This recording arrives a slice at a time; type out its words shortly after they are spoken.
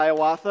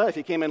Hiawatha. If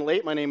you came in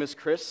late, my name is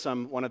Chris.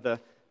 I'm one of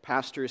the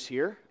pastors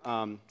here.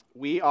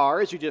 We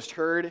are, as you just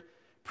heard,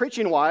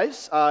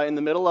 preaching-wise, in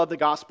the middle of the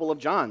Gospel of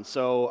John.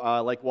 So,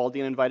 like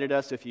Waldine invited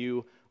us, if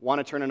you want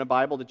to turn in a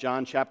Bible to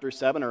John chapter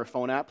 7 or a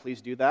phone app,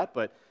 please do that.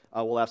 But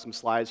we'll have some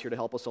slides here to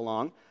help us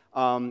along.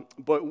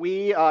 But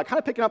we, kind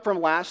of picking up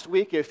from last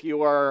week, if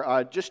you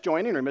are just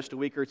joining or missed a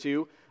week or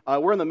two,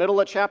 we're in the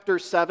middle of chapter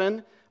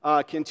 7,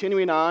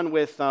 continuing on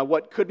with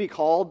what could be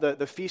called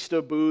the Feast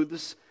of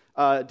Booths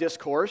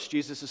discourse.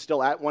 Jesus is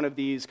still at one of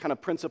these kind of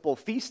principal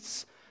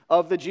feasts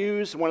of the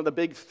Jews, one of the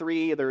big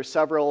three. There are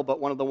several, but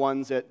one of the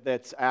ones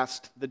that's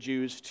asked the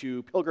Jews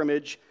to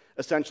pilgrimage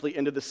essentially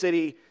into the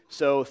city.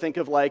 So think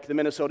of like the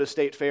Minnesota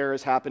State Fair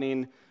is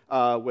happening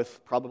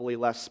with probably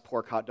less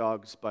pork hot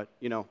dogs, but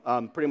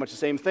pretty much the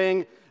same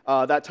thing.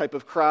 That type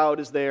of crowd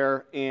is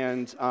there,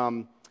 and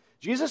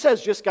Jesus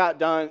has just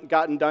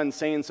gotten done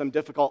saying some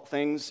difficult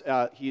things.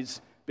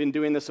 He's been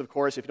doing this, of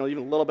course. If you know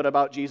even a little bit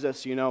about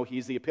Jesus, you know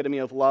he's the epitome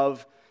of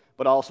love,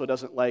 but also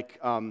doesn't like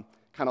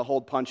kind of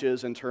hold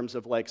punches in terms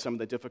of like some of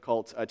the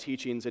difficult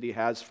teachings that he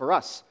has for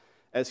us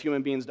as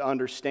human beings to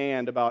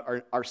understand about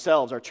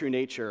ourselves, our true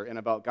nature, and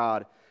about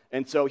God.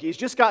 And so he's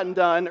just gotten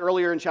done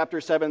earlier in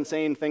chapter 7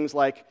 saying things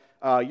like,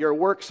 your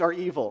works are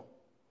evil,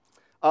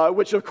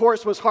 which of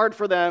course was hard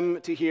for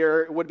them to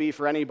hear, it would be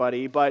for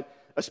anybody, but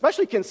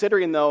especially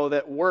considering though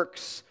that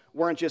works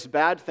weren't just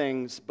bad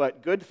things,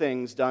 but good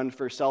things done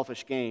for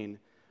selfish gain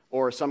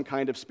or some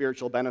kind of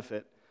spiritual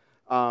benefit.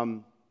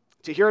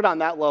 To hear it on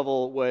that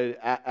level would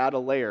add a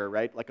layer,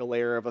 right? Like a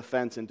layer of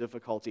offense and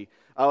difficulty.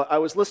 I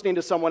was listening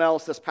to someone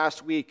else this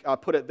past week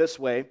put it this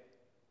way,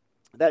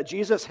 that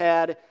Jesus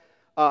had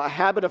a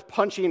habit of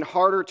punching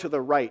harder to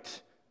the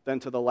right than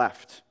to the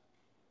left,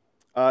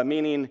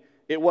 meaning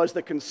it was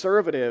the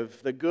conservative,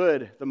 the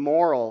good, the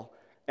moral,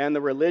 and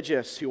the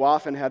religious who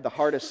often had the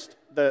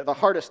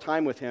hardest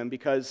time with him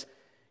because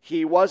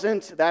he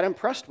wasn't that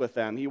impressed with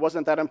them. He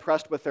wasn't that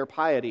impressed with their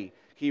piety.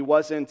 He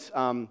wasn't,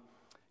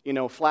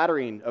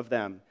 flattering of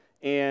them.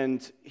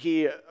 And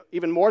he,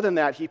 even more than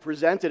that, he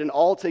presented an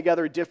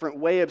altogether different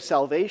way of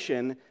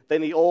salvation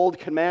than the old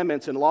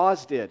commandments and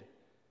laws did,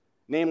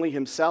 namely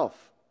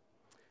himself.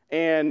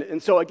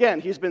 And so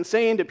again, he's been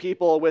saying to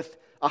people with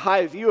a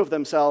high view of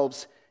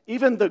themselves,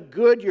 even the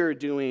good you're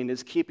doing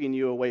is keeping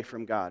you away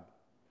from God.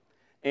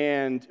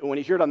 And when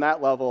you hear it on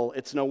that level,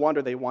 it's no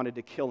wonder they wanted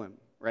to kill him,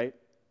 right?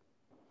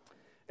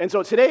 And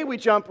so today we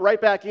jump right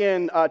back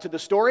in to the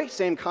story,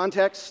 same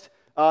context.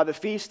 The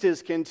feast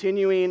is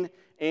continuing,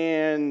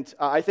 and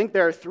I think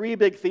there are three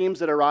big themes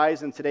that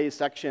arise in today's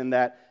section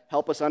that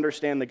help us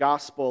understand the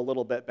gospel a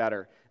little bit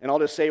better. And I'll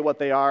just say what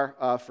they are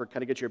for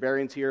kind of get your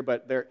bearings here,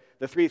 but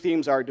the three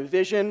themes are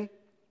division,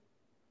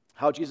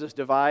 how Jesus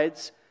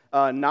divides,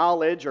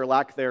 knowledge or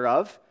lack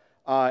thereof,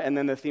 and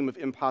then the theme of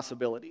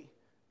impossibility.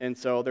 And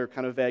so they're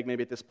kind of vague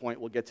maybe at this point.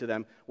 We'll get to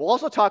them. We'll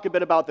also talk a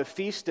bit about the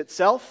feast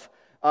itself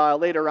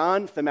later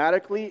on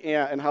thematically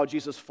and how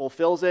Jesus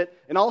fulfills it.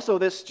 And also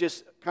this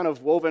just kind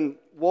of woven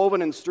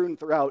and strewn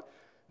throughout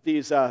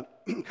these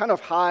kind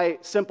of high,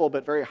 simple,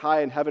 but very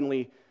high and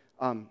heavenly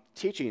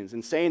teachings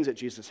and sayings that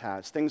Jesus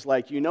has. Things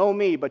like, you know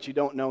me, but you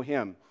don't know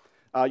him.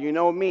 You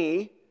know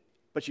me,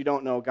 but you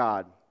don't know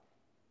God.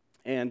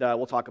 And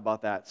we'll talk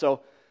about that.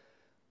 So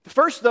the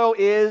first, though,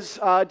 is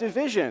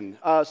division.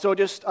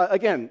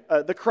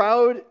 The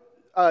crowd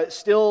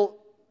still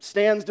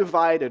stands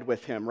divided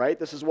with him, right?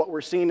 This is what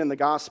we're seeing in the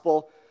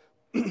gospel.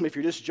 If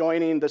you're just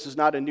joining, this is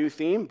not a new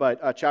theme,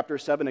 but chapter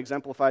 7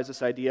 exemplifies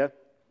this idea.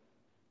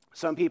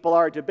 Some people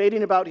are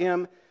debating about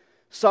him,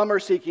 some are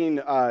seeking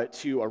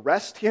to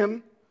arrest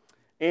him,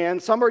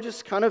 and some are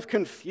just kind of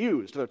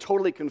confused, they're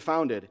totally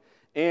confounded.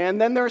 And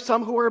then there are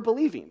some who are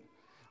believing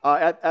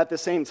at the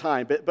same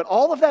time. But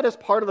all of that is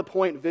part of the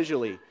point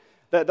visually.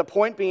 The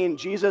point being,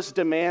 Jesus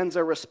demands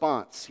a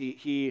response.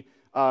 He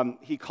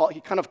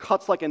kind of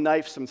cuts like a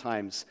knife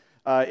sometimes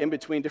in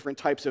between different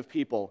types of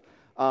people.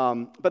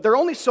 But there are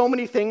only so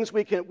many things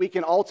we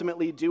can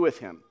ultimately do with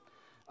him.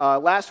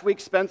 Last week,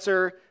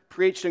 Spencer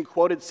preached and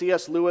quoted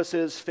C.S.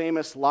 Lewis's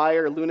famous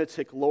liar,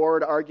 lunatic,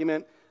 Lord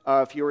argument,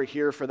 if you were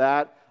here for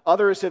that.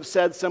 Others have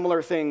said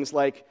similar things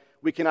like,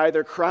 we can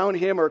either crown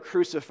him or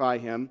crucify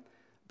him,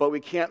 but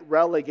we can't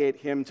relegate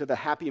him to the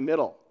happy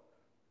middle.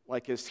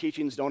 Like his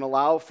teachings don't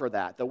allow for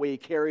that. The way he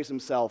carries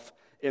himself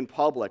in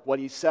public, what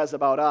he says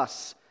about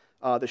us,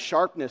 the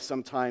sharpness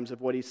sometimes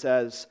of what he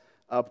says,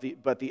 but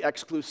the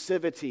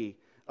exclusivity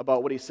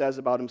about what he says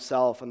about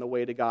himself and the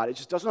way to God. It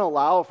just doesn't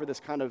allow for this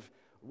kind of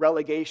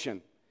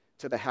relegation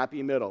to the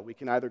happy middle. We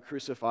can either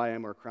crucify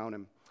him or crown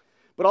him.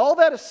 But all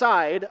that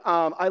aside,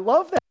 I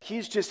love that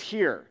he's just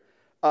here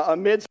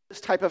amidst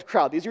this type of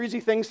crowd. These are easy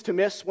things to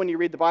miss when you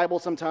read the Bible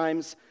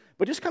sometimes,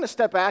 but just kind of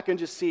step back and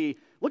just see,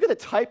 look at the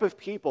type of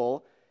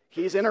people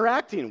he's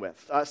interacting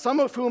with, some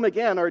of whom,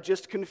 again, are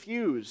just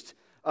confused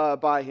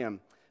by him.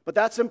 But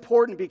that's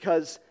important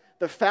because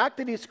the fact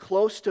that he's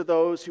close to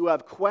those who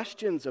have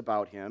questions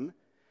about him,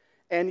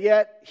 and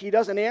yet he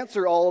doesn't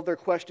answer all of their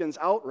questions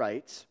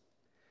outright,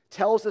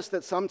 tells us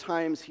that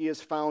sometimes he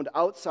is found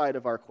outside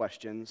of our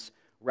questions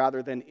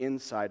rather than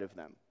inside of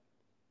them.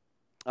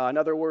 In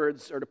other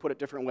words, or to put it a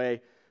different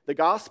way, the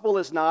gospel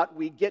is not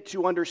we get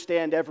to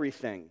understand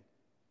everything,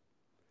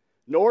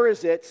 nor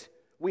is it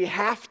we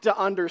have to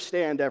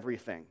understand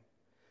everything.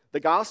 The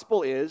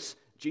gospel is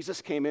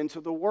Jesus came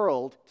into the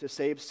world to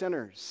save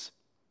sinners,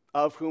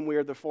 of whom we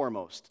are the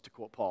foremost, to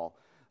quote Paul.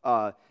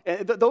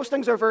 Those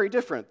things are very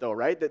different, though,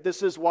 right? That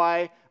this is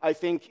why I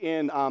think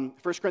in 1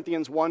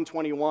 Corinthians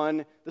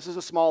 1:21, this is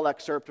a small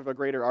excerpt of a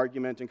greater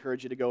argument. I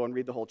encourage you to go and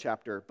read the whole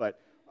chapter. But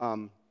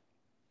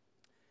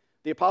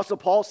the Apostle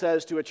Paul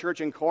says to a church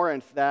in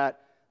Corinth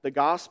that the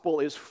gospel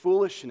is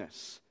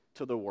foolishness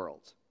to the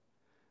world.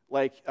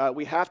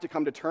 We have to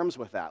come to terms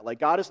with that.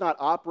 God is not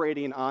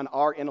operating on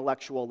our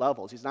intellectual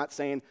levels. He's not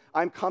saying,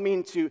 I'm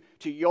coming to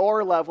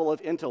your level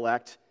of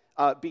intellect,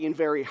 being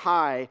very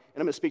high, and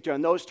I'm going to speak to you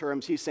in those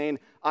terms. He's saying,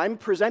 I'm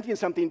presenting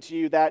something to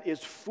you that is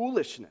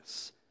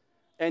foolishness,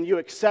 and you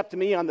accept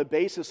me on the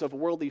basis of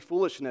worldly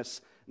foolishness,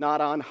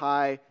 not on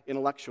high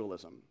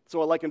intellectualism.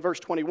 So like in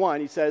verse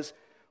 21, he says,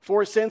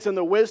 for since in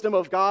the wisdom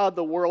of God,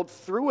 the world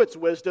through its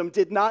wisdom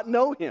did not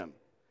know him,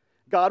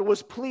 God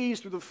was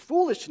pleased with the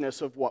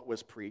foolishness of what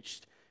was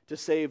preached to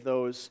save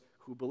those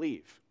who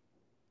believe.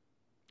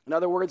 In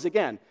other words,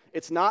 again,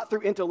 it's not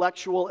through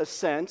intellectual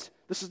assent.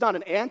 This is not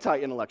an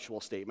anti-intellectual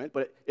statement,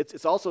 but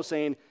it's also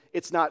saying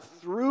it's not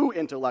through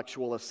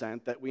intellectual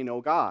assent that we know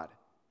God.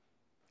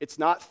 It's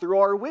not through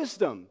our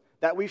wisdom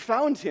that we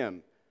found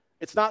him.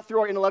 It's not through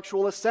our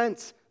intellectual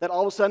assent that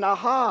all of a sudden,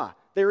 aha,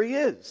 there he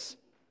is.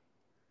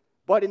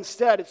 But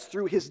instead, it's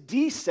through his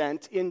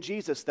descent in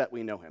Jesus that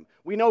we know him.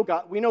 We know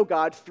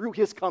God through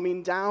his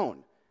coming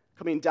down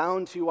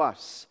to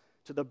us,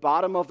 to the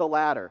bottom of the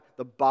ladder,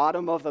 the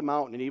bottom of the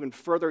mountain, and even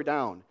further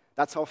down.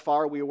 That's how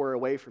far we were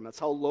away from him. That's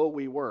how low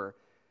we were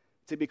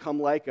to become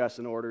like us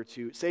in order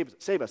to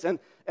save us.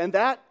 And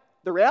that,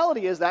 the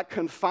reality is that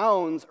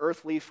confounds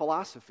earthly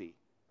philosophy.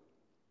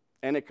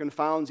 And it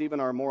confounds even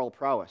our moral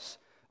prowess.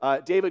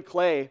 David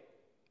Clay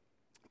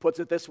puts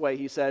it this way.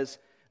 He says,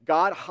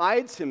 God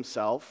hides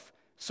himself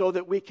so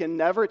that we can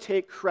never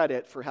take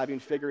credit for having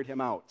figured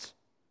him out.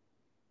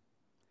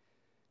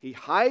 He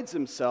hides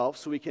himself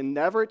so we can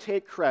never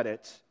take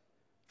credit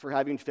for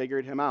having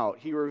figured him out.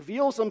 He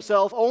reveals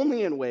himself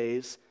only in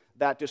ways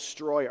that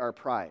destroy our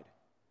pride.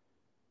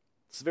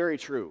 It's very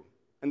true.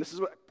 And this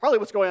is probably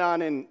what's going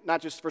on in not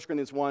just 1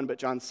 Corinthians 1, but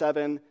John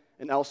 7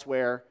 and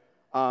elsewhere.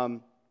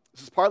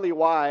 This is partly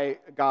why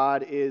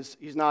God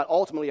he's not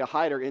ultimately a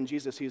hider in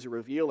Jesus, he's a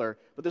revealer.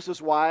 But this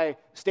is why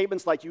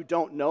statements like you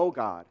don't know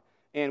God,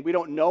 and we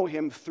don't know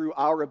him through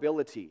our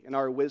ability and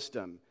our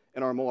wisdom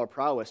and our moral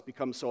prowess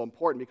become so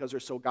important because they're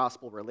so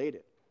gospel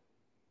related.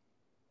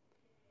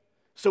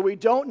 So we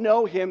don't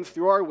know him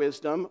through our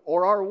wisdom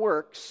or our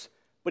works,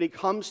 but he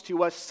comes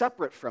to us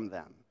separate from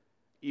them,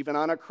 even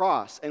on a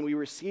cross, and we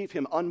receive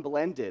him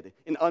unblended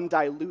and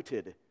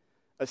undiluted,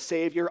 a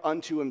Savior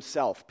unto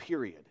himself,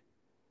 period.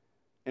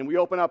 And we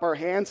open up our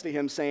hands to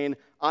him saying,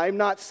 I'm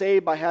not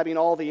saved by having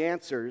all the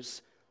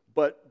answers,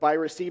 but by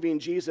receiving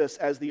Jesus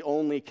as the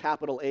only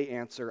capital A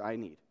answer I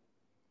need.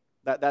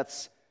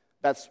 That's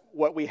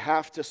what we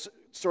have to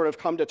sort of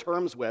come to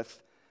terms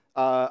with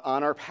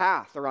on our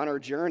path or on our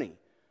journey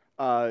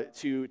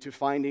to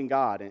finding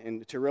God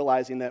and to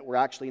realizing that we're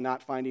actually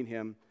not finding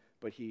him,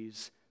 but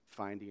he's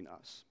finding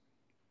us.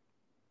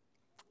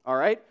 All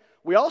right?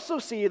 We also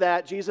see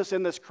that Jesus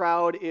in this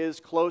crowd is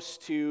close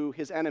to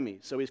his enemies.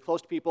 So he's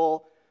close to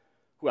people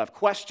who have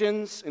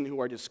questions and who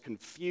are just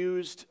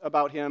confused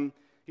about him.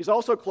 He's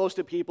also close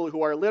to people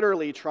who are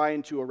literally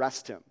trying to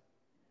arrest him,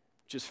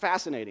 which is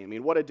fascinating. I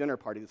mean, what a dinner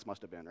party this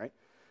must have been, right?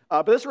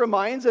 But this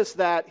reminds us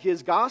that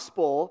his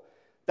gospel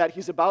that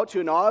he's about to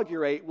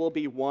inaugurate will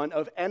be one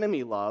of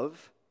enemy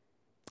love,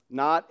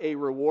 not a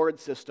reward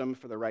system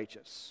for the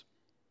righteous.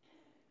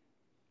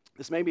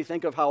 This made me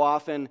think of how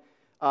often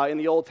in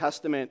the Old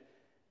Testament,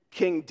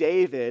 King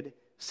David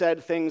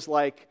said things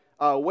like,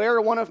 where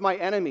are one of my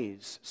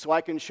enemies so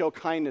I can show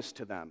kindness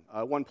to them?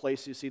 One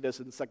place you see this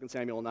in 2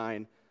 Samuel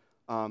 9.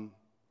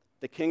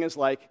 The king is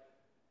like,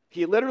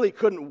 he literally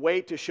couldn't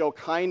wait to show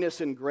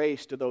kindness and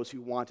grace to those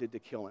who wanted to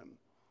kill him,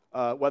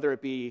 whether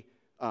it be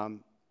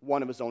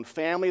one of his own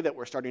family that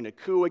were starting to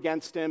coup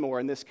against him,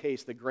 or in this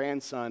case, the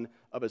grandson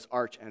of his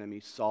archenemy,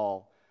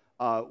 Saul.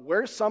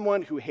 Where's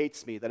someone who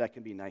hates me that I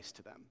can be nice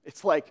to them?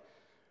 It's like,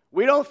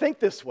 we don't think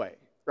this way,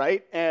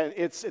 right? And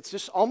it's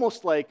just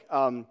almost like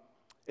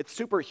it's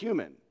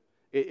superhuman.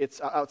 It's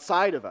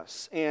outside of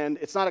us. And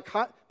it's not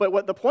but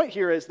what the point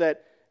here is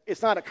that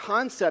it's not a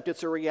concept,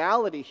 it's a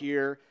reality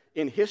here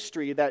in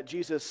history that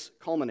Jesus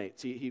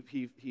culminates.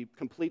 He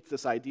completes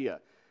this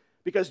idea.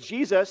 Because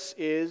Jesus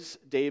is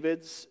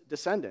David's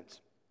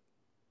descendant.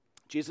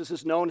 Jesus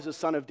is known as the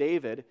son of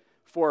David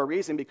for a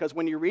reason, because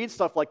when you read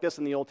stuff like this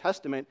in the Old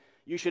Testament,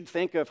 you should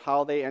think of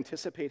how they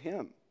anticipate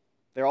him.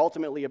 They're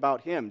ultimately about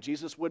him.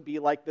 Jesus would be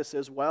like this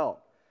as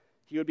well.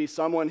 He would be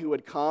someone who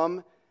would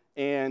come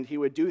and he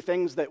would do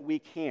things that we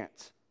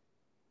can't.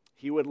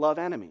 He would love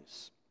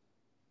enemies.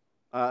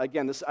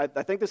 Again, I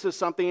think this is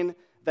something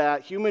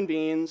that human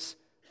beings,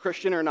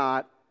 Christian or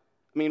not,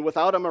 I mean,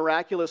 without a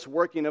miraculous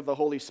working of the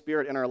Holy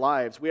Spirit in our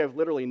lives, we have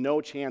literally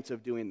no chance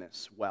of doing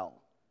this well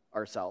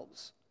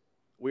ourselves.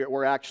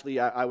 We're actually,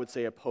 I would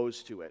say,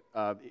 opposed to it.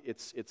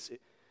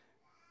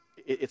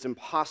 It's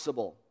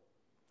impossible.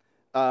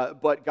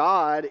 But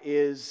God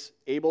is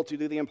able to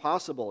do the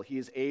impossible.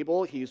 He's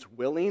able, He's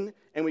willing,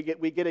 and we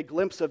get a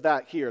glimpse of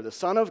that here. The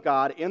Son of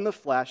God in the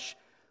flesh,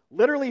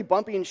 literally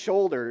bumping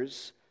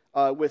shoulders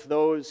with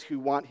those who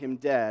want Him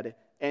dead,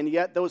 and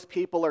yet those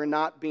people are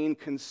not being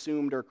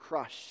consumed or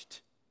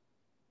crushed.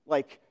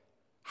 Like,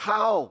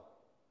 how?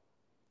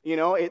 You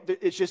know,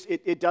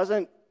 it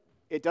doesn't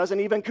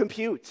even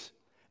compute.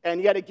 And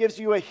yet it gives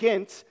you a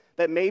hint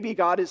that maybe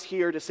God is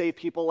here to save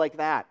people like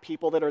that,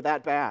 people that are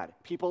that bad,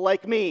 people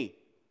like me,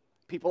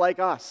 people like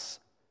us,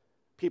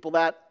 people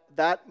that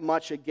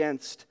much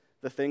against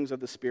the things of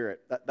the Spirit,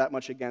 that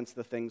much against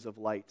the things of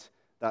light,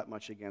 that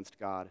much against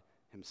God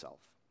Himself.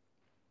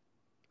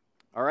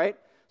 All right?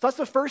 So that's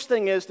the first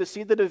thing, is to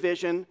see the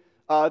division,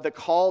 the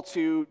call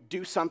to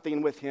do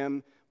something with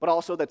Him, but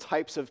also the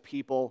types of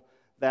people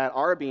that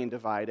are being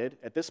divided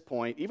at this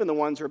point, even the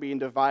ones who are being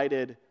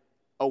divided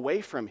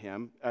away from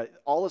Him.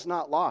 All is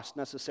not lost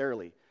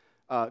necessarily.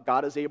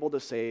 God is able to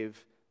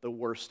save the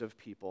worst of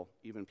people,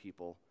 even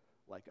people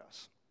like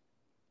us.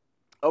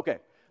 Okay,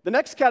 the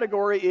next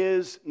category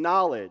is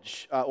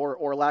knowledge,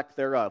 or lack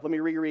thereof. Let me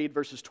reread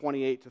verses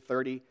 28 to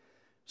 30.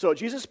 So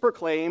Jesus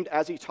proclaimed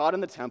as He taught in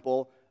the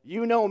temple,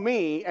 "You know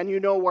me, and you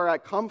know where I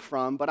come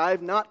from, but I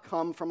have not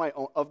come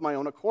of my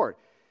own accord.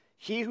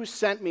 He who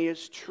sent me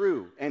is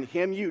true, and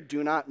Him you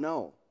do not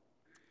know.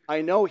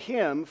 I know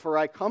Him, for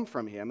I come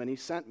from Him, and He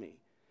sent me."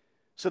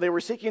 So they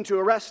were seeking to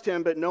arrest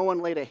Him, but no one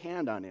laid a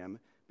hand on Him,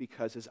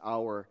 because His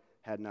hour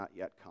had not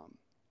yet come.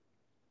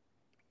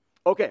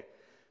 Okay,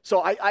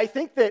 so I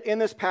think that in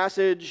this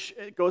passage,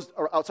 it goes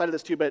outside of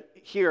this too, but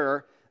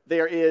here,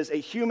 there is a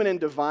human and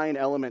divine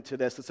element to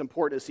this that's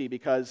important to see,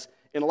 because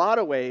in a lot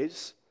of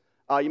ways,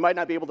 you might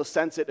not be able to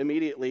sense it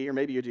immediately, or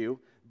maybe you do,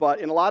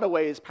 but in a lot of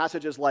ways,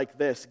 passages like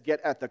this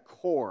get at the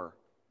core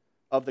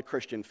of the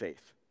Christian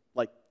faith.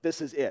 Like,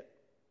 this is it.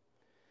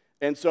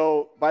 And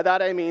so by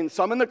that I mean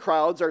some in the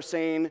crowds are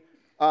saying,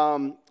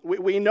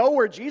 we know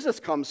where Jesus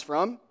comes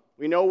from.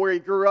 We know where He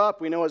grew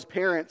up. We know His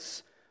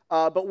parents.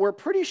 But we're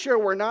pretty sure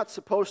we're not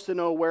supposed to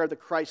know where the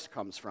Christ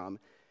comes from.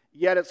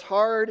 Yet it's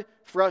hard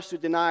for us to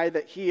deny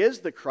that He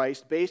is the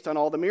Christ based on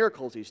all the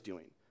miracles He's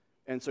doing.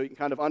 And so you can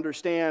kind of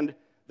understand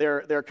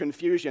their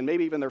confusion,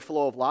 maybe even their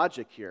flow of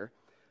logic here.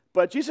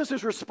 But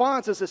Jesus'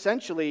 response is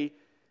essentially,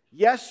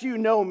 yes, you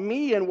know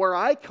me and where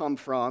I come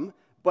from,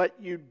 but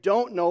you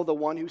don't know the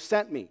one who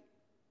sent me.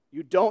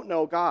 You don't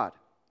know God.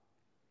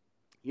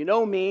 You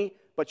know me,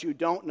 but you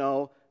don't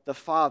know the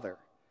Father.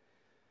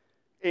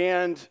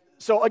 And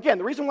so again,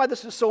 the reason why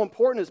this is so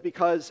important is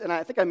because, and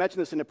I think I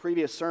mentioned this in a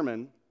previous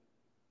sermon,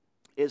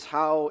 is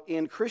how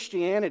in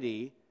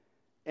Christianity,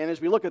 and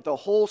as we look at the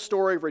whole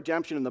story of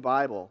redemption in the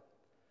Bible,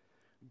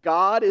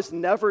 God is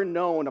never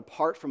known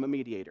apart from a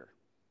mediator.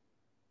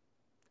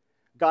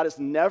 God is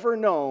never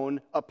known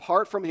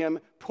apart from Him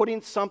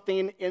putting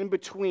something in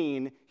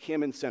between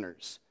Him and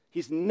sinners.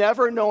 He's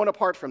never known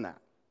apart from that,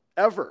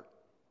 ever.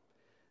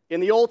 In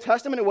the Old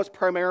Testament, it was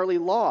primarily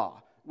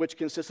law, which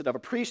consisted of a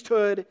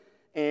priesthood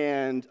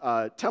and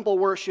temple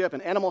worship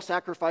and animal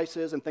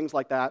sacrifices and things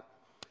like that.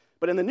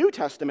 But in the New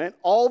Testament,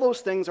 all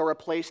those things are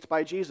replaced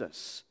by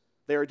Jesus,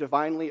 their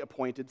divinely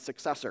appointed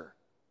successor.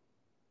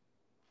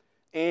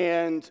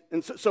 And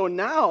so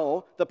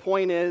now the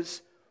point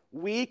is,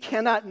 we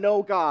cannot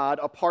know God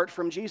apart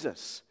from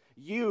Jesus.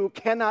 You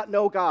cannot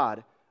know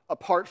God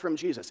apart from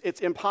Jesus. It's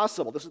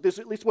impossible. This is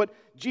at least what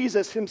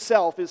Jesus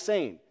Himself is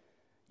saying.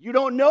 You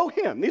don't know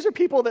Him. These are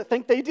people that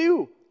think they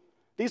do.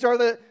 These are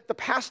the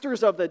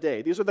pastors of the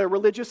day. These are the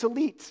religious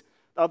elite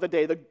of the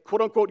day, the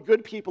quote-unquote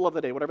good people of the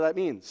day, whatever that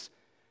means.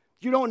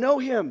 You don't know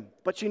Him,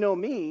 but you know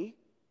me.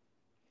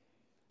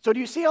 So do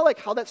you see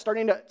how that's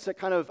starting to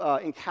kind of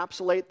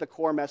encapsulate the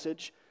core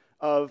message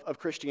of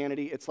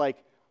Christianity? It's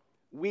like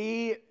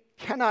we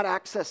cannot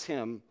access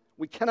Him,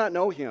 we cannot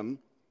know Him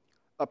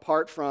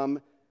apart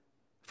from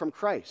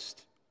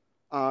Christ.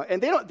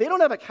 And they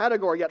don't have a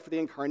category yet for the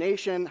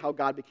incarnation, how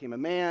God became a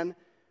man,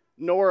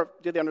 nor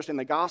did they understand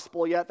the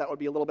gospel yet. That would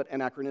be a little bit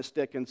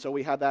anachronistic, and so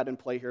we have that in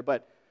play here.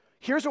 But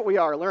here's what we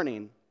are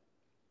learning.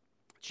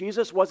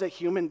 Jesus was a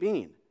human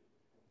being,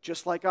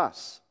 just like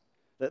us.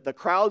 The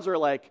crowds are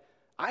like,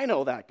 I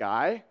know that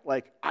guy.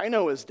 Like, I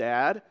know his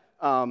dad.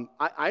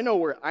 I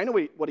know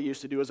what he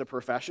used to do as a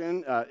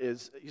profession.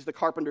 He's the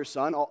carpenter's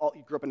son.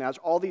 He grew up in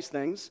Nazareth. All these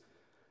things,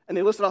 and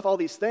they listed off all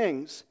these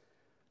things.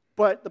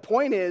 But the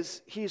point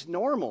is, he's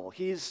normal.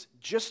 He's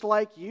just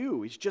like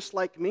you. He's just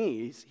like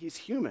me. He's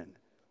human.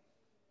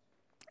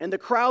 And the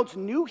crowds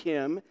knew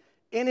Him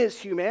in His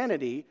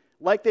humanity,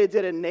 like they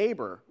did a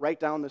neighbor right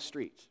down the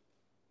street.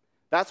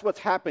 That's what's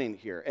happening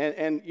here.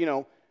 And you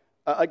know.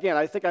 Again,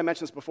 I think I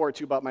mentioned this before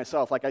too about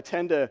myself. Like, I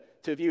tend to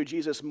view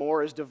Jesus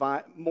more as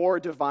more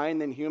divine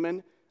than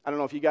human. I don't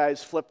know if you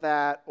guys flip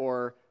that,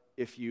 or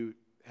if you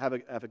have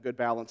a good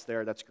balance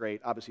there. That's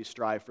great. Obviously,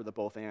 strive for the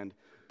both and.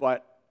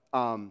 But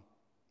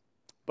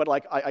but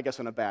like, I guess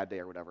on a bad day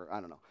or whatever. I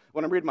don't know.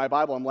 When I'm reading my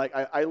Bible, I'm like,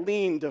 I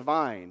lean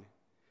divine.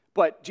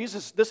 But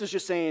Jesus, this is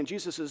just saying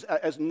Jesus is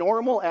as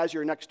normal as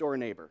your next door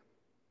neighbor.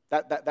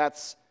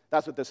 That's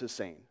what this is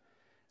saying.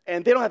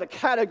 And they don't have a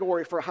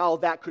category for how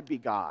that could be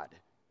God.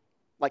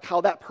 Like how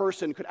that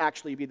person could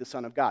actually be the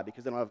Son of God,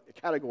 because they don't have a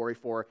category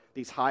for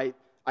these high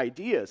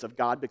ideas of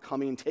God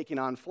becoming, taking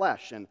on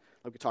flesh, and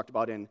like we talked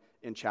about in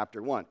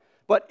chapter 1.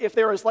 But if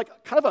there is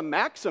like kind of a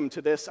maxim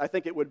to this, I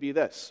think it would be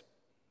this.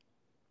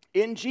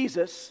 In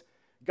Jesus,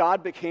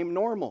 God became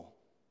normal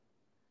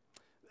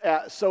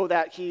so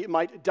that he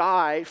might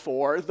die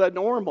for the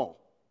normal,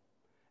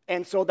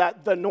 and so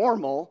that the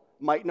normal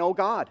might know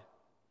God.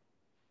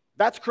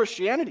 That's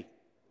Christianity.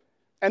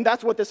 And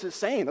that's what this is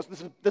saying.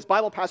 This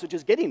Bible passage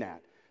is getting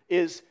at,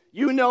 is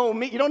you know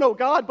me. You don't know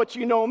God, but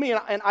you know me,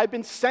 and I've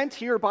been sent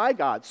here by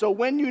God. So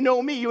when you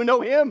know me, you know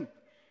him.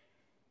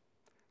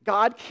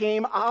 God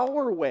came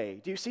our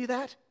way. Do you see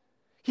that?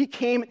 He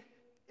came,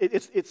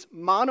 it's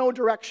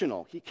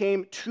monodirectional. He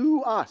came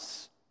to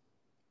us,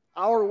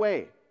 our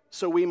way,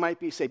 so we might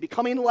be saved.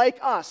 Becoming like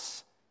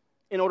us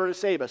in order to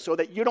save us, so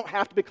that you don't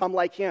have to become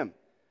like him.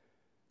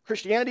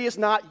 Christianity is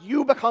not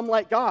you become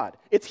like God.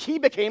 It's he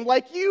became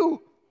like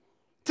you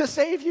to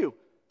save you.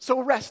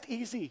 So rest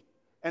easy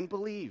and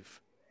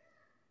believe.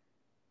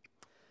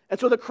 And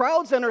so the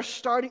crowds then are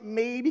starting,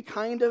 maybe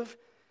kind of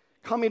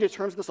coming to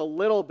terms with this a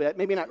little bit,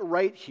 maybe not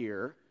right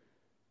here,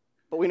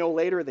 but we know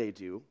later they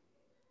do.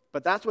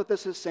 But that's what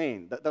this is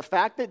saying. The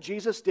fact that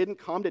Jesus didn't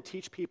come to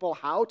teach people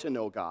how to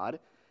know God,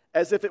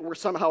 as if it were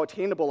somehow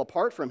attainable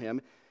apart from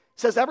him,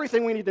 says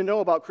everything we need to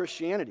know about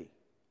Christianity.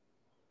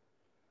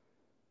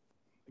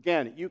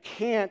 Again, you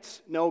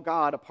can't know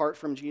God apart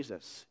from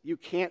Jesus. You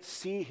can't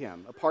see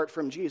him apart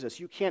from Jesus.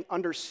 You can't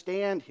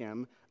understand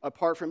him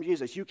apart from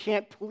Jesus. You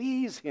can't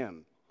please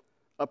him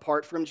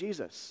apart from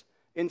Jesus.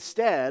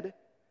 Instead,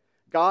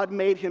 God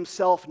made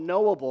himself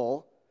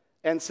knowable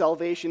and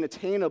salvation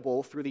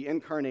attainable through the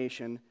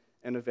incarnation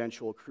and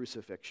eventual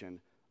crucifixion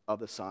of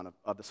the Son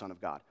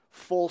of God.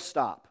 Full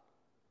stop.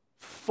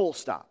 Full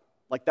stop.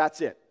 Like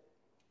that's it.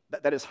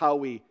 That is how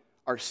we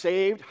are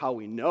saved, how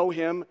we know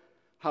him,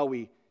 how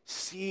we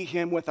see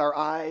him with our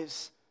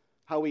eyes,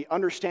 how we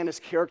understand his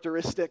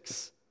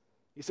characteristics.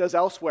 He says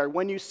elsewhere,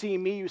 when you see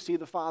me, you see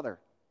the Father.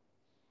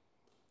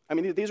 I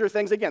mean, these are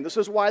things, again, this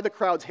is why the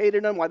crowds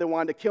hated him, why they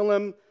wanted to kill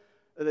him.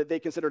 They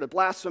considered it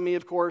blasphemy,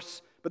 of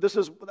course. But this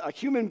is a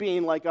human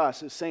being like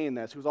us is saying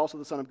this, who's also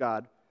the Son of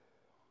God.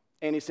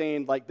 And he's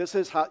saying, like, this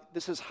is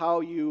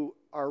how you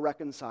are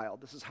reconciled.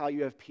 This is how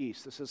you have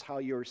peace. This is how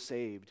you are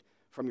saved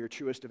from your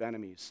truest of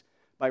enemies,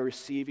 by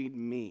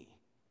receiving me,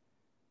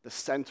 the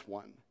sent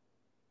one,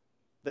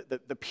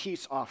 the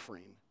peace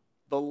offering,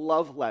 the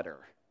love letter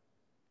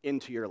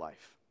into your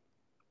life.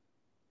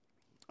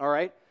 All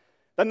right?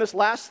 Then this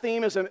last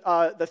theme is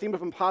the theme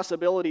of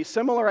impossibility.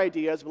 Similar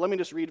ideas, but let me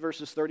just read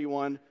verses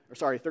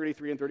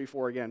 33 and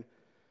 34 again.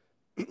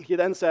 He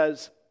then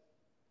says,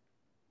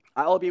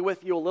 I will be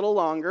with you a little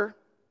longer,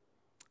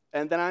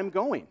 and then I'm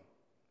going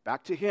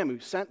back to him who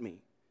sent me.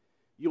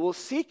 You will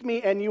seek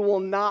me, and you will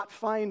not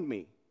find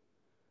me.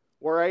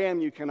 Where I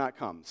am, you cannot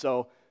come.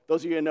 So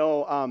those of you who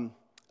know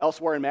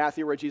elsewhere in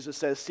Matthew where Jesus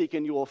says, seek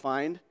and you will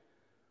find.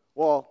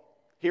 Well,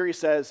 here he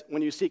says,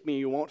 when you seek me,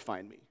 you won't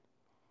find me.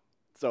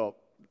 So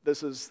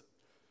isn't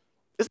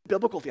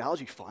biblical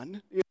theology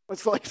fun? You know,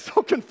 it's like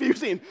so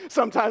confusing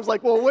sometimes,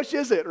 like, well, which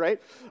is it,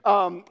 right?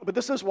 But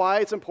this is why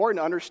it's important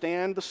to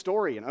understand the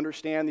story and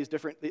understand these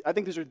different, I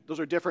think those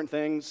are different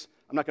things.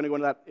 I'm not going to go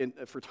into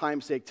that for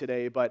time's sake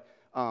today, but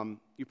some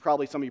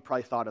of you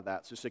probably thought of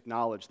that. So just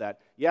acknowledge that,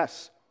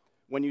 yes,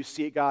 when you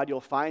seek God,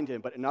 you'll find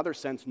him, but in another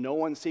sense, no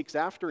one seeks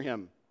after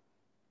him.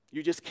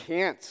 You just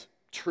can't,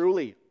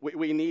 truly.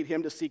 We need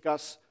him to seek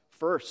us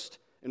first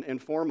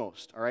and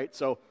foremost, all right?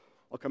 So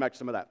I'll come back to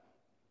some of that.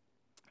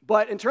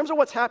 But in terms of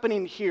what's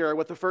happening here,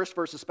 with the first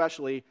verse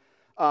especially,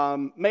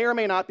 may or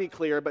may not be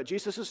clear, but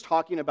Jesus is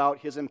talking about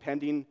his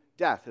impending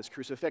death, his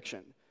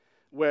crucifixion,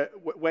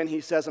 when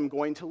he says, I'm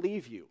going to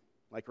leave you.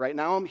 Like right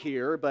now I'm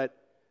here, but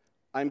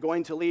I'm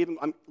going to leave,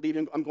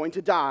 I'm going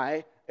to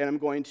die, and I'm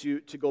going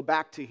to go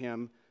back to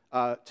him,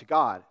 to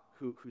God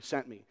who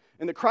sent me.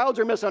 And the crowds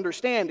are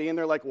misunderstanding, and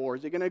they're like, well,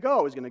 where's he going to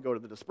go? He's going to go to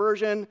the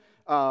dispersion.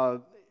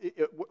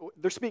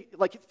 They're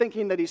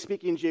thinking that he's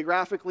speaking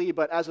geographically,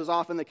 but as is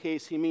often the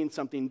case, he means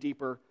something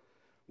deeper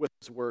with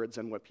his words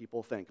and what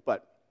people think.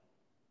 But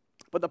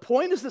the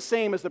point is the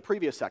same as the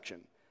previous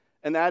section,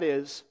 and that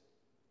is,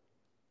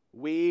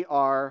 we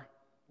are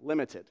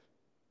limited.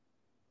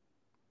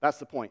 That's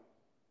the point.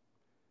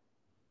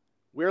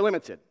 We're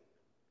limited.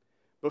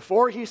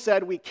 Before he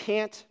said we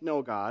can't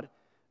know God,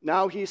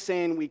 now he's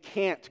saying we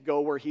can't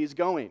go where he's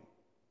going.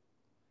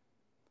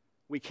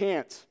 We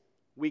can't.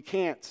 We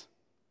can't.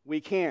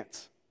 We can't.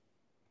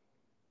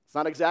 It's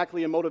not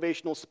exactly a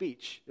motivational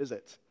speech, is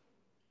it?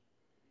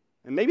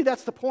 And maybe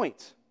that's the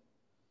point.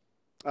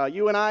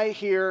 You and I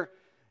hear,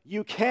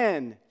 you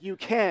can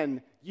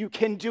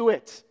do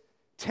it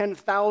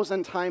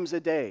 10,000 times a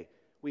day.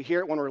 We hear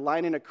it when we're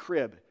lying in a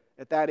crib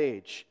at that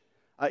age.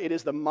 It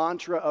is the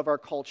mantra of our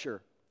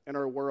culture. in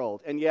our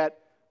world. And yet,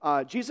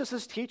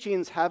 Jesus'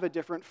 teachings have a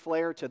different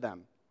flair to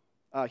them.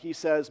 He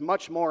says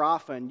much more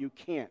often, you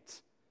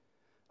can't,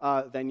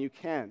 than you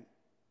can.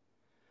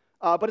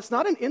 But it's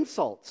not an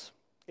insult.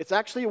 It's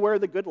actually where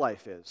the good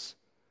life is.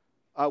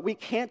 We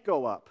can't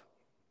go up.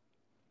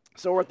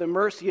 So we're at the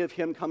mercy of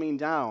him coming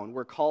down.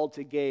 We're called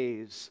to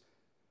gaze,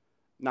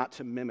 not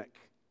to mimic.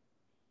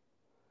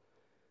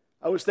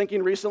 I was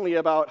thinking recently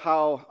about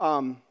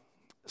how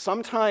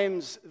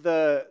sometimes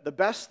the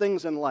best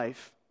things in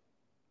life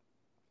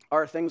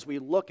are things we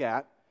look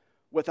at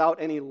without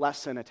any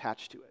lesson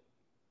attached to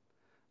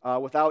it,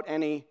 without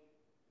any,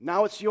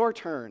 now it's your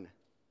turn,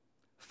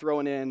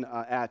 thrown in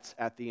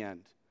at the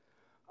end.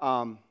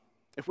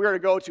 If we were to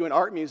go to an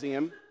art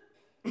museum,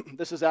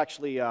 this is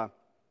actually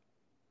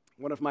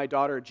one of my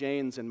daughter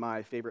Jane's and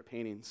my favorite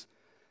paintings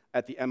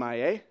at the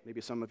MIA.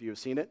 Maybe some of you have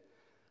seen it.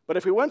 But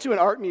if we went to an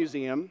art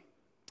museum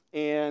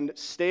and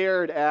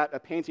stared at a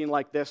painting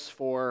like this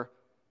for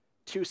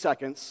 2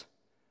 seconds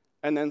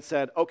and then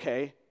said,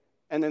 okay,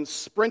 and then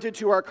sprinted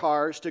to our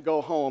cars to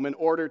go home in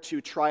order to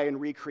try and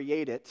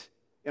recreate it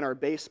in our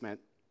basement,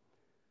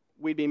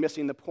 we'd be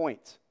missing the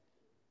point.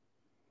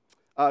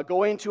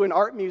 Going to an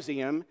art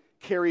museum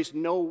carries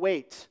no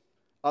weight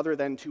other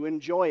than to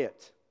enjoy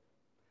it.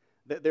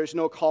 There's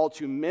no call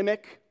to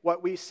mimic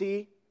what we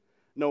see,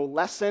 no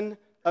lesson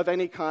of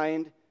any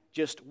kind,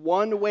 just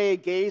one-way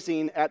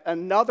gazing at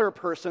another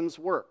person's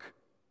work.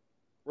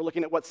 We're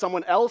looking at what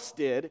someone else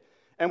did,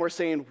 and we're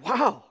saying,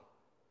 wow,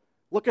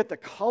 look at the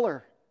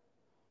color.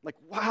 Like,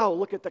 wow,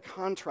 look at the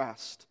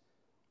contrast.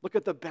 Look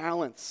at the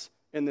balance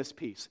in this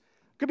piece.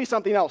 It could be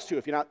something else, too.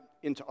 If you're not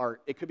into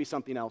art, it could be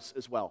something else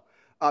as well.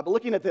 But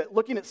looking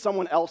at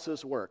someone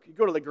else's work, you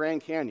go to the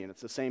Grand Canyon,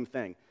 it's the same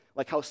thing.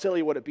 Like, how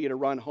silly would it be to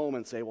run home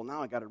and say, well,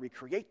 now I got to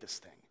recreate this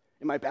thing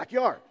in my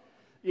backyard,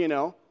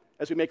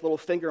 as we make little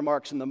finger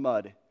marks in the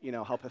mud,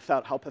 how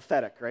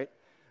pathetic, right?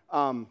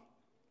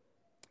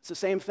 It's the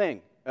same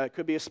thing. It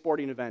could be a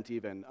sporting event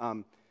even.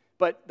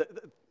 But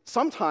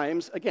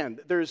sometimes, again,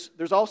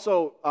 there's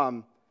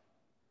also,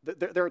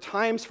 there are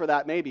times for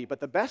that maybe, but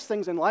the best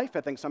things in life,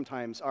 I think,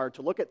 sometimes are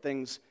to look at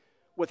things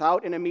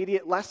without an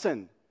immediate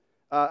lesson,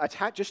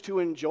 attached just to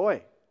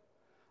enjoy.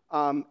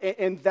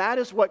 And that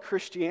is what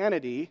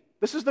Christianity,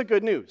 this is the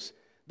good news.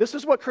 This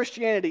is what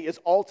Christianity is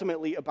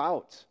ultimately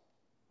about.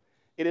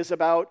 It is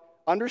about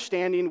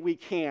understanding we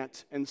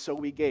can't, and so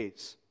we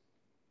gaze.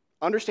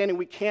 Understanding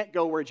we can't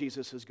go where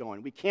Jesus is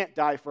going. We can't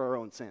die for our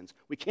own sins.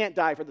 We can't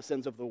die for the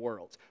sins of the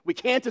world. We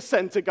can't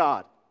ascend to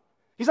God.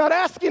 He's not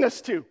asking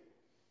us to.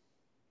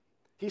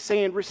 He's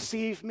saying,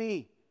 receive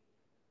me.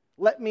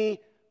 Let me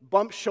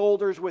bump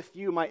shoulders with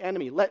you, my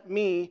enemy. Let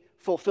me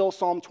fulfill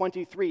Psalm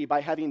 23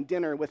 by having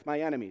dinner with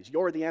my enemies.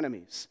 You're the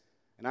enemies,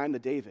 and I'm the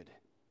David.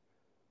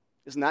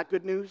 Isn't that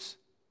good news?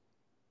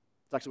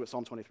 It's actually what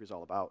Psalm 23 is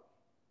all about.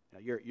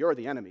 You're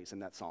the enemies in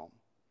that psalm.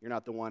 You're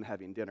not the one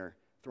having dinner,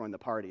 throwing the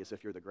party as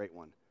if you're the great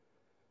one.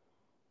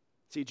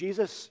 See,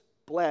 Jesus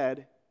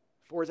bled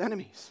for his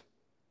enemies.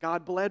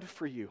 God bled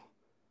for you.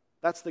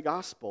 That's the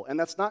gospel. And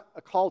that's not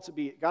a call to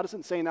be, God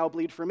doesn't say, now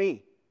bleed for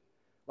me,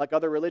 like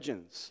other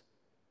religions.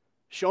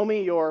 Show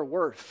me your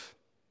worth.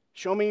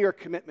 Show me your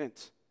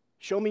commitment.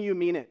 Show me you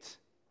mean it.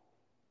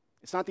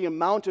 It's not the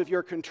amount of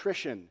your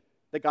contrition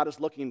that God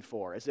is looking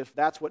for, as if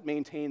that's what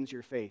maintains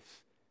your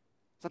faith.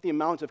 It's not the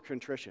amount of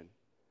contrition.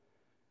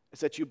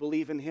 It's that you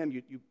believe in him.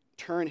 You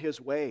turn his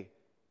way,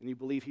 and you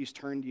believe he's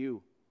turned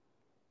you.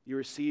 You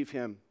receive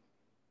him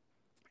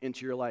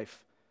into your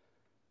life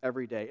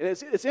every day. And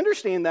it's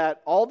interesting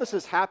that all this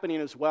is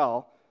happening as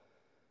well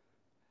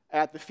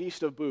at the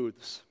Feast of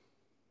Booths.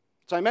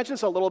 So I mentioned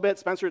this a little bit.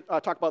 Spencer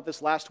talked about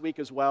this last week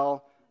as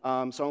well, so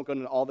I won't go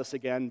into all this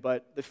again.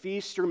 But the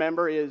feast,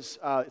 remember, is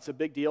it's a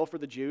big deal for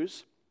the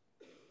Jews.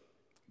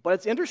 But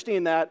it's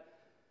interesting that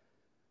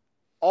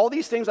all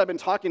these things I've been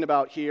talking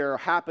about here are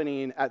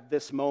happening at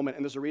this moment,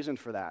 and there's a reason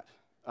for that.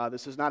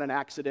 This is not an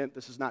accident.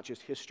 This is not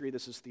just history.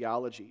 This is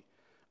theology.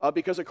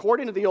 Because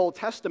according to the Old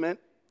Testament,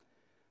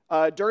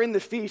 during the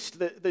feast,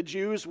 the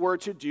Jews were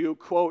to do,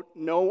 quote,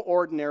 no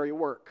ordinary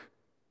work.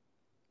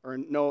 Or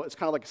no, it's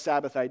kind of like a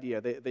Sabbath idea.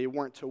 They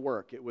weren't to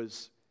work. It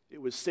was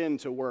sin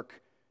to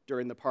work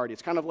during the party.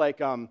 It's kind of like,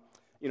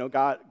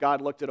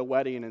 God looked at a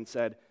wedding and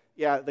said,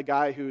 yeah, the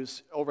guy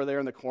who's over there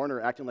in the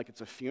corner acting like it's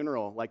a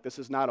funeral, like this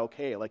is not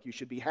okay. Like you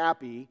should be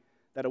happy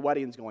that a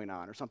wedding's going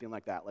on or something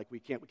like that. Like we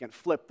can't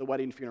flip the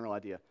wedding funeral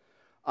idea.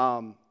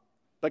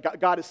 But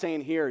God is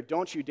saying here,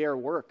 don't you dare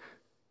work.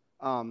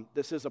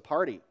 This is a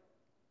party.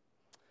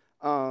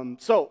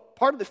 So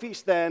part of the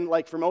feast then,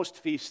 like for most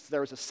feasts,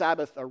 there was a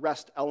Sabbath, a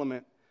rest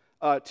element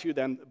to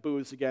them,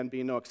 booths again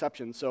being no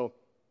exception. So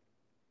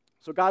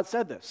God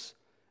said this.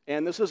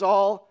 And this is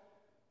all,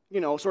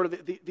 sort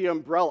of the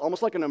umbrella,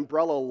 almost like an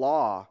umbrella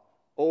law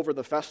over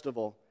the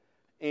festival.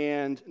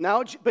 And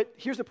now, but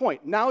here's the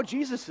point. Now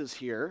Jesus is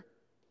here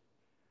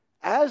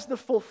as the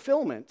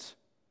fulfillment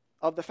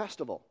of the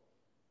festival.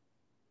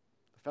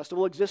 The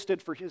festival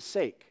existed for his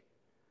sake.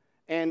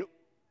 And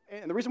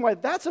the reason why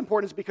that's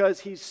important is because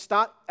he's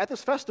stopped at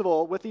this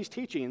festival with these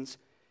teachings.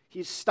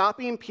 He's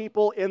stopping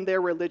people in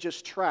their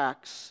religious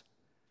tracks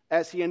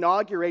as he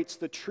inaugurates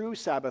the true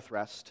Sabbath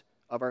rest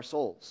of our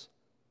souls,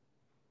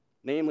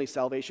 namely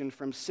salvation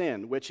from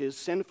sin, which is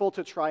sinful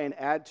to try and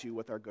add to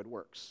with our good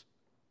works.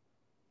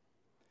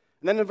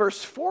 And then in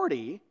verse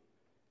 40,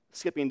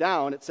 skipping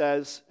down, it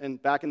says,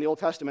 and back in the Old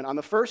Testament, on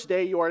the first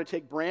day you are to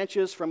take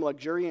branches from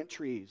luxuriant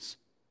trees,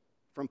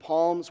 from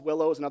palms,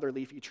 willows, and other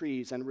leafy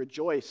trees, and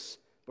rejoice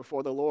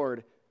before the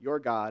Lord your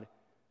God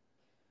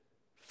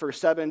for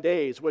 7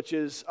 days, which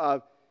is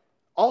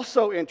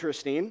also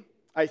interesting,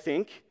 I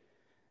think,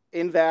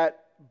 in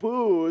that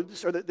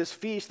booths, or this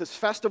feast, this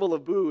festival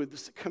of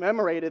booths,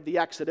 commemorated the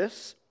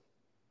Exodus,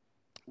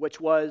 which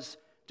was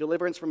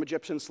deliverance from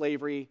Egyptian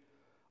slavery.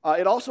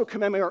 It also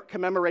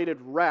commemorated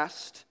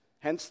rest,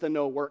 hence the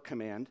no work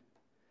command.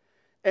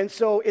 And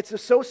so its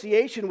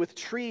association with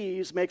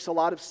trees makes a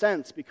lot of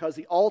sense because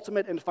the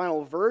ultimate and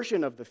final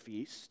version of the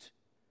feast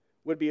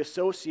would be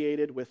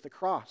associated with the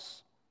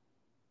cross,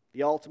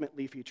 the ultimate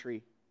leafy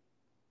tree,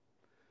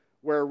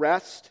 where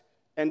rest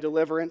and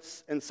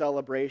deliverance and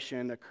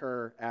celebration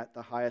occur at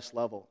the highest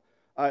level.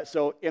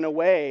 So in a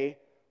way,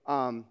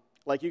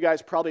 like you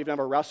guys probably have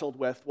never wrestled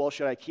with, well,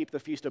 should I keep the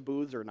Feast of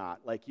Booths or not?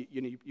 Like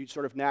you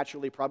sort of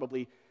naturally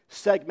probably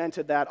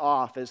segmented that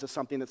off as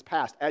something that's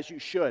past, as you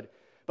should.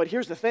 But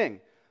here's the thing.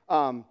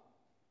 The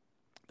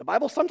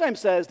Bible sometimes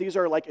says these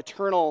are like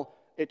eternal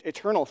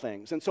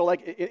things. And so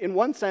like in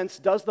one sense,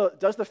 does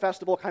the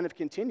festival kind of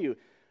continue?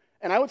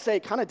 And I would say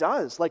it kind of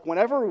does. Like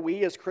whenever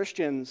we as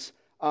Christians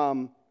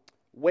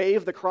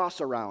wave the cross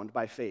around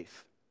by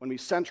faith, when we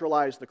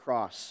centralize the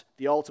cross,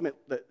 the ultimate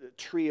the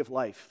tree of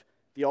life,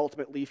 the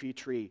ultimate leafy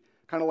tree,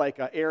 kind of like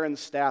Aaron's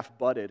staff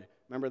budded.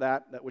 Remember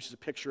that? Which is a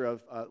picture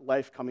of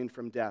life coming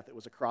from death. It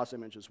was a cross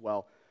image as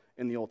well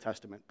in the Old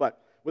Testament. But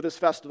with this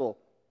festival,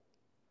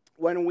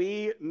 when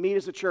we meet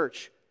as a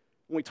church,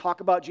 when we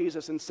talk about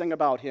Jesus and sing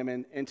about him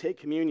and take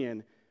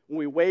communion, when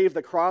we wave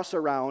the cross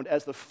around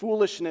as the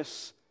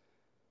foolishness,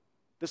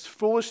 this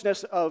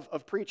foolishness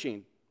of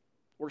preaching,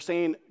 we're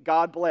saying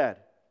God bled.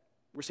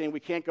 We're saying we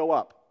can't go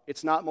up.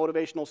 It's not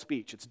motivational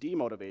speech. It's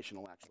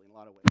demotivational, actually, in a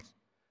lot of ways.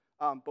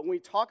 But when we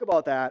talk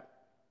about that,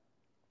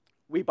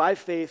 we, by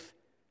faith,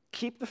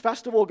 keep the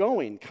festival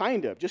going,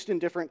 kind of, just in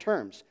different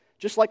terms.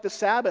 Just like the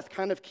Sabbath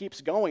kind of keeps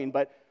going,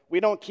 but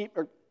we don't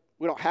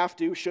have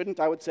to,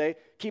 shouldn't, I would say,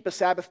 keep a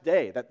Sabbath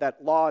day.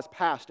 That law is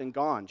passed and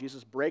gone.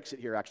 Jesus breaks it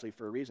here, actually,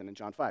 for a reason in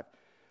John 5.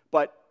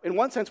 But in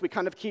one sense, we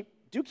kind of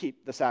do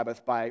keep the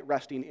Sabbath by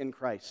resting in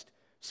Christ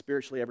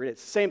spiritually every day.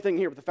 It's the same thing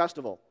here with the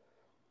festival.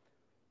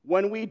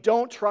 When we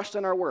don't trust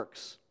in our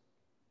works,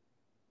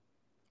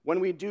 when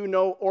we do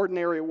no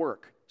ordinary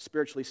work,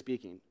 spiritually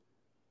speaking,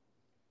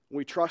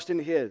 we trust in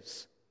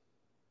his.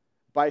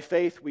 By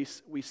faith,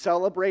 we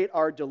celebrate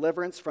our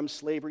deliverance from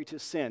slavery to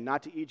sin,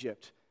 not to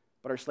Egypt,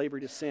 but our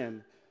slavery to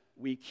sin.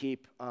 We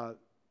keep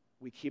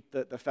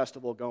the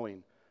festival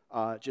going,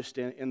 just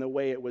in the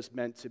way it was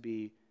meant to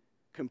be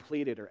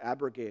completed or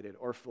abrogated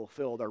or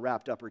fulfilled or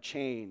wrapped up or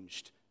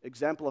changed,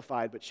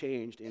 exemplified but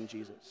changed in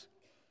Jesus.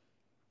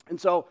 And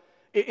so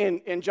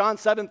in John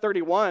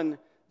 7:31,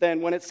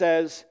 then when it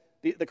says,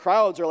 the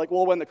crowds are like,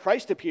 well, when the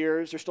Christ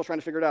appears, they're still trying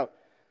to figure it out.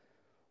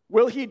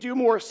 Will he do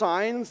more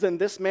signs than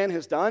this man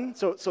has done?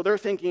 So they're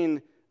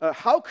thinking,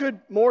 how could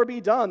more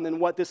be done than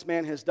what this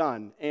man has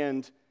done?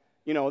 And,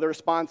 the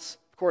response,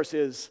 of course,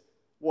 is,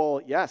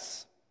 well,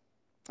 yes.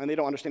 And they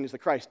don't understand he's the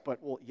Christ, but,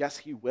 well, yes,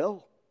 he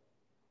will.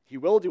 He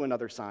will do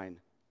another sign.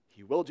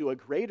 He will do a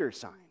greater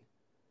sign.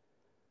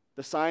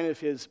 The sign of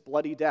his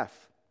bloody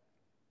death.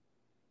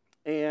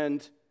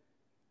 And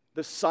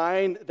the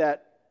sign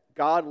that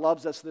God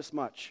loves us this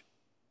much.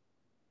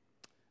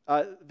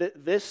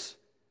 This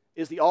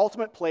is the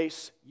ultimate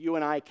place you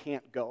and I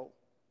can't go.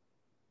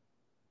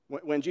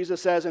 When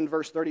Jesus says in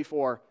verse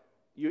 34,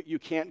 you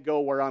can't go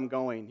where I'm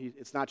going.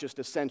 It's not just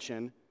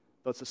ascension,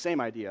 though it's the same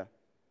idea.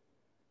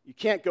 You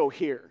can't go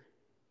here.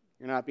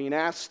 You're not being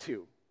asked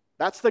to.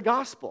 That's the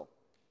gospel.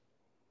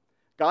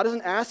 God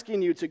isn't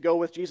asking you to go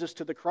with Jesus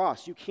to the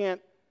cross. You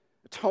can't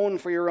atone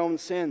for your own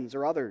sins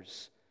or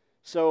others.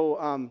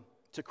 So,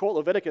 to quote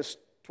Leviticus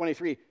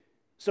 23,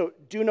 so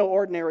do no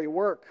ordinary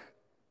work.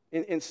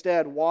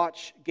 Instead,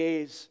 watch,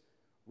 gaze,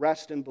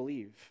 rest, and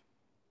believe.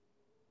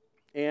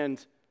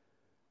 And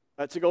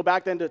to go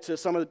back then to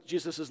some of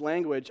Jesus'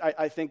 language,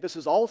 I think this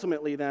is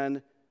ultimately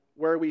then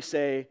where we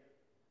say,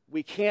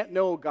 we can't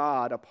know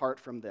God apart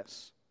from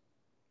this.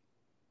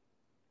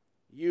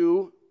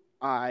 You,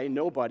 I,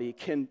 nobody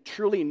can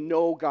truly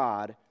know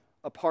God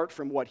apart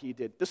from what he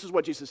did. This is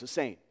what Jesus is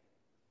saying.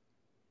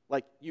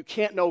 Like, you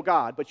can't know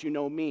God, but you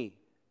know me.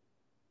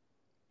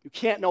 You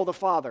can't know the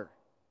Father,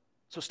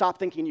 so stop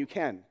thinking you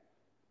can.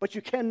 But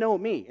you can know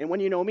me, and when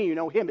you know me, you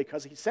know him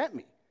because he sent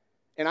me.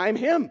 And I'm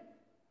him.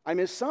 I'm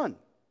his son.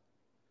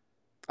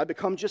 I've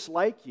become just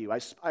like you.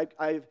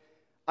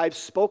 I've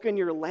spoken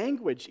your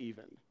language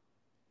even.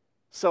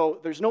 So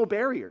there's no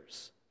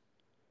barriers.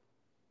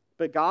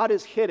 But God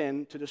is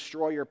hidden to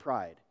destroy your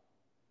pride.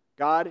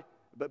 But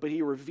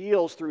he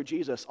reveals through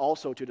Jesus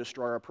also to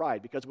destroy our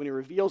pride. Because when he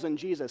reveals in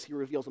Jesus, he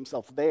reveals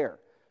himself there.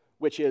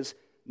 which is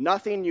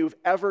nothing you've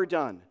ever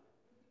done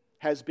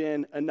has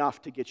been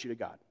enough to get you to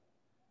God,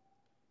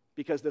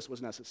 because this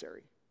was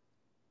necessary.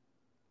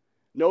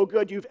 No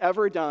good you've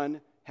ever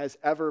done has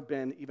ever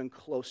been even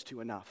close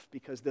to enough,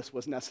 because this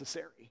was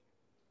necessary.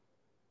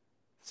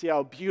 See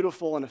how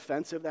beautiful and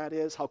offensive that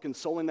is, how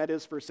consoling that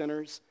is for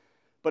sinners,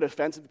 but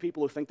offensive to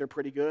people who think they're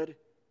pretty good.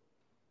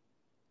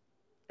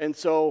 And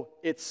so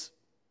it's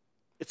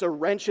a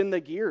wrench in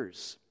the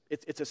gears.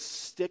 It's a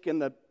stick in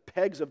the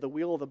pegs of the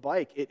wheel of the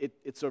bike.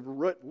 It's a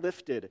root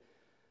lifted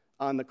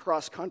on the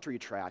cross-country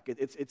track.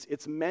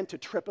 It's meant to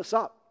trip us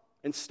up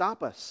and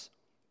stop us.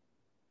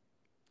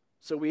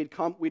 So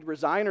we'd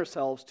resign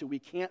ourselves to we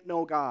can't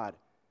know God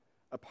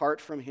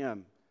apart from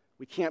Him.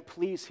 We can't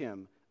please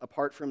Him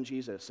apart from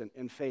Jesus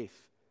and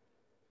faith.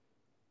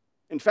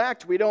 In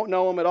fact, we don't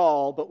know Him at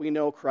all, but we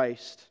know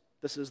Christ.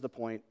 This is the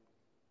point.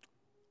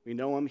 We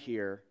know Him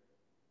here.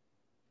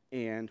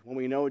 And when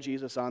we know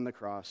Jesus on the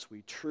cross,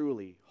 we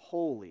truly,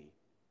 wholly,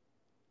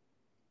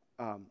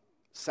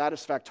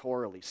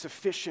 satisfactorily,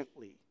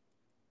 sufficiently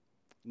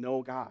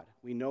know God.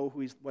 We know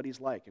what He's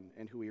like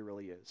and who He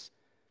really is.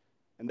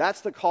 And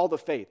that's the call to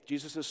faith.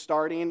 Jesus is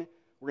starting.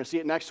 We're going to see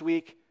it next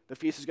week. The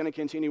feast is going to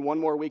continue one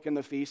more week in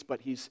the feast,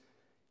 but He's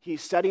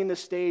setting the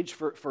stage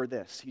for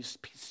this. He's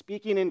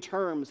speaking in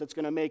terms that's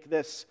going to make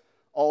this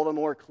all the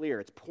more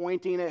clear. It's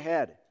pointing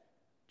ahead.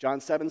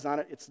 John 7's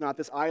it's not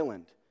this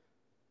island.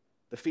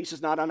 The feast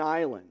is not an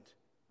island,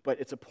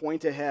 but it's a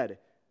point ahead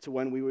to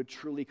when we would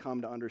truly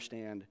come to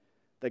understand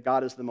that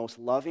God is the most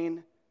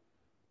loving,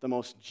 the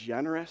most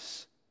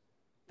generous,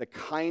 the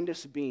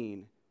kindest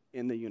being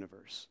in the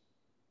universe.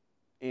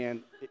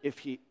 And if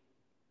He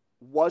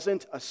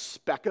wasn't a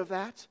speck of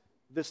that,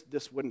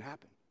 this wouldn't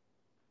happen.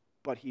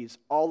 But He's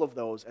all of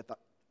those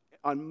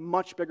on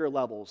much bigger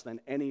levels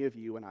than any of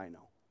you and I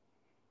know.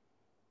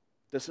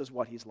 This is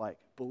what He's like.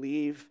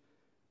 Believe,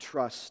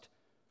 trust,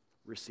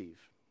 receive.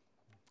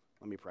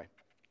 Let me pray.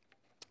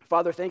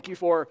 Father, thank You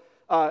for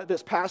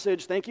this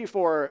passage. Thank You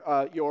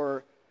for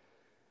Your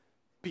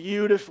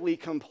beautifully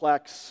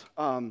complex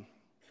and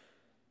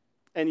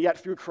yet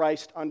through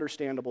Christ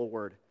understandable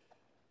word.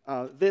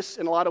 This,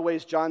 in a lot of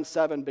ways, John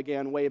 7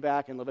 began way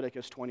back in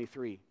Leviticus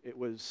 23. It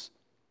was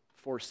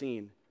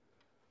foreseen.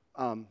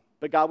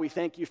 But God, we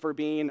thank You for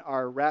being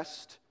our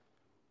rest.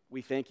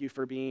 We thank You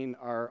for being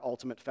our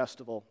ultimate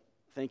festival.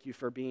 Thank You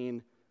for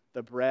being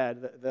the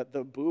bread,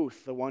 the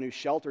booth, the one who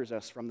shelters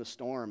us from the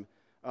storm,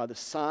 the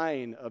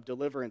sign of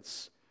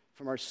deliverance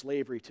from our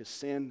slavery to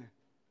sin.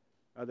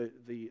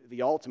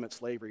 The ultimate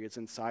slavery is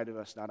inside of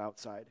us, not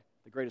outside.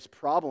 The greatest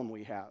problem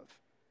we have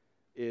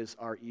is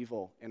our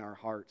evil in our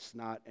hearts,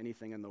 not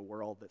anything in the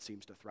world that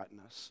seems to threaten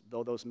us.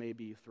 Though those may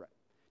be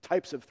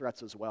types of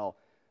threats as well,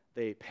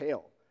 they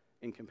pale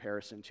in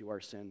comparison to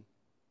our sin.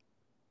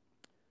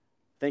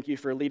 Thank You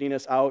for leading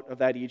us out of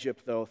that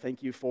Egypt, though.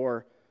 Thank You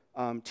for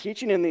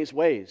teaching in these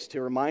ways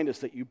to remind us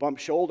that You bump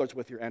shoulders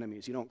with Your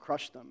enemies. You don't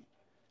crush them.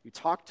 You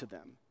talk to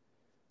them.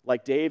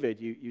 Like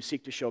David, you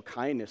seek to show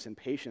kindness and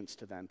patience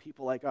to them,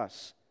 people like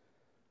us.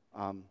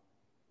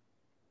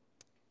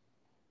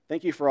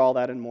 Thank You for all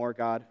that and more,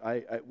 God.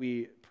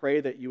 We pray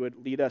that You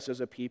would lead us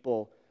as a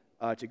people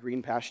to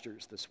green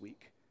pastures this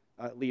week.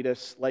 Lead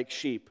us like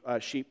sheep.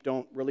 Sheep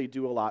don't really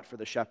do a lot for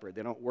the shepherd.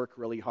 They don't work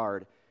really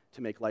hard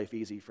to make life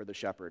easy for the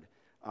shepherd.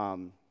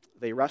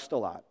 They rest a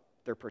lot.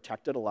 They're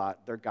protected a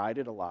lot. They're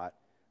guided a lot.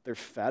 They're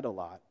fed a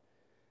lot.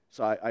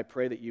 So I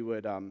pray that You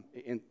would,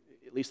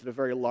 at least in a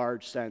very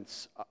large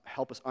sense,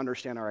 help us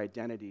understand our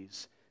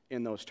identities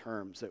in those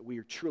terms, that we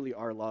truly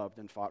are loved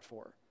and fought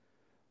for.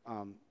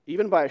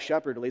 Even by a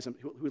shepherd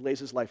who lays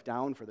his life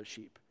down for the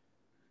sheep.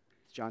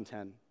 John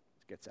 10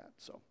 gets at.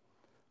 So,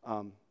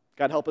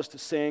 God, help us to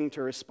sing,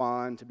 to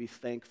respond, to be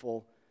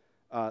thankful,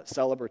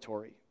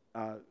 celebratory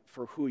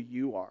for who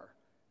You are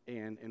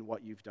and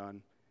what You've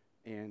done,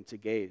 and to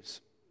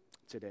gaze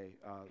today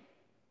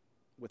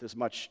with as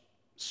much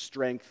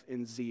strength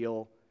and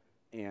zeal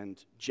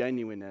and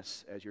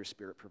genuineness as Your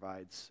Spirit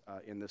provides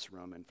in this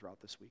room and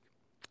throughout this week.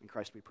 In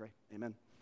Christ we pray. Amen.